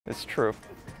It's true.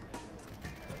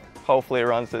 Hopefully it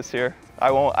runs this year.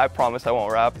 I promise I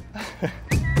won't rap.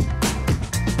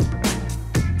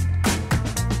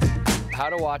 How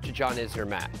to watch a John Isner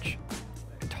match.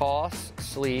 Toss,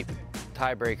 sleep,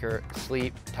 tiebreaker,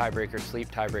 sleep, tiebreaker,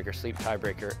 sleep, tiebreaker, sleep,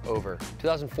 tiebreaker, over.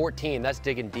 2014, that's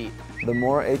digging deep. The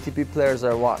more ATP players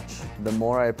I watch, the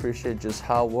more I appreciate just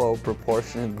how well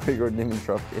proportionate Grigor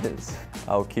Dimitrov is.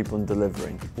 I'll keep on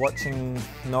delivering. Watching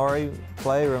Norrie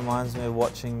play reminds me of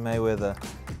watching Mayweather.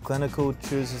 Clinical,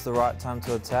 chooses the right time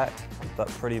to attack, but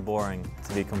pretty boring.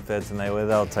 To be compared to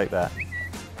Mayweather, I'll take that.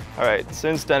 All right,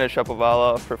 since Denis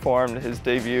Shapovalov performed his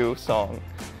debut song,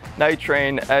 Night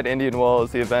Train at Indian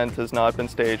Wells, the event has not been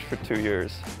staged for 2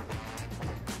 years.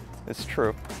 It's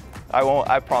true.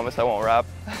 I promise I won't rap.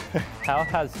 How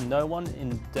has no one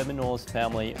in de Minaur's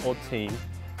family or team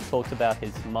talked about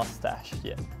his mustache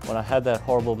yet? When I had that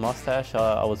horrible mustache,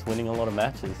 I was winning a lot of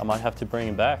matches. I might have to bring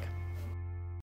him back.